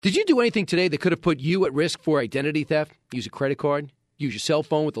Did you do anything today that could have put you at risk for identity theft? Use a credit card? Use your cell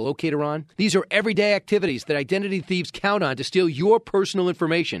phone with the locator on? These are everyday activities that identity thieves count on to steal your personal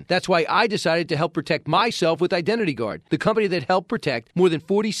information. That's why I decided to help protect myself with Identity Guard, the company that helped protect more than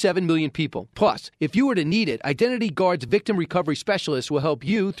 47 million people. Plus, if you were to need it, Identity Guard's victim recovery specialists will help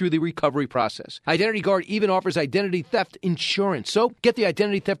you through the recovery process. Identity Guard even offers identity theft insurance. So get the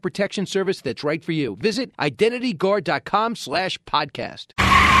identity theft protection service that's right for you. Visit identityguard.com/podcast.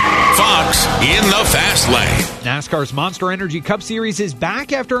 Fox in the Fast Lane. NASCAR's Monster Energy Cup Series is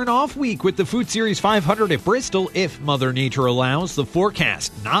back after an off week with the Food Series 500 at Bristol, if Mother Nature allows. The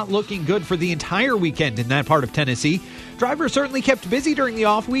forecast not looking good for the entire weekend in that part of Tennessee. Drivers certainly kept busy during the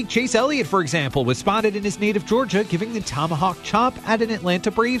off week. Chase Elliott, for example, was spotted in his native Georgia giving the tomahawk chop at an Atlanta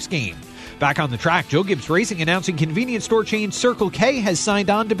Braves game. Back on the track, Joe Gibbs Racing announcing convenience store chain Circle K has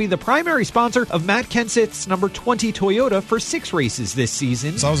signed on to be the primary sponsor of Matt Kenseth's number 20 Toyota for 6 races this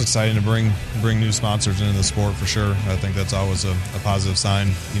season. It's always exciting to bring new sponsors into the sport for sure. I think that's always a positive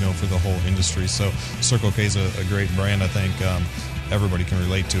sign, for the whole industry. So Circle K is a great brand. I think everybody can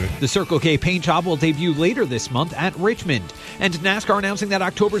relate to it. The Circle K paint job will debut later this month at Richmond. And NASCAR announcing that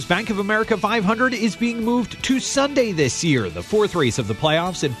October's Bank of America 500 is being moved to Sunday this year. The 4th race of the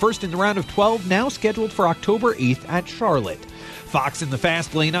playoffs and first in the round of 12 now scheduled for October 8th at Charlotte. Fox in the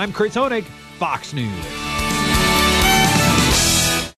Fast Lane, I'm Chris Honig, Fox News.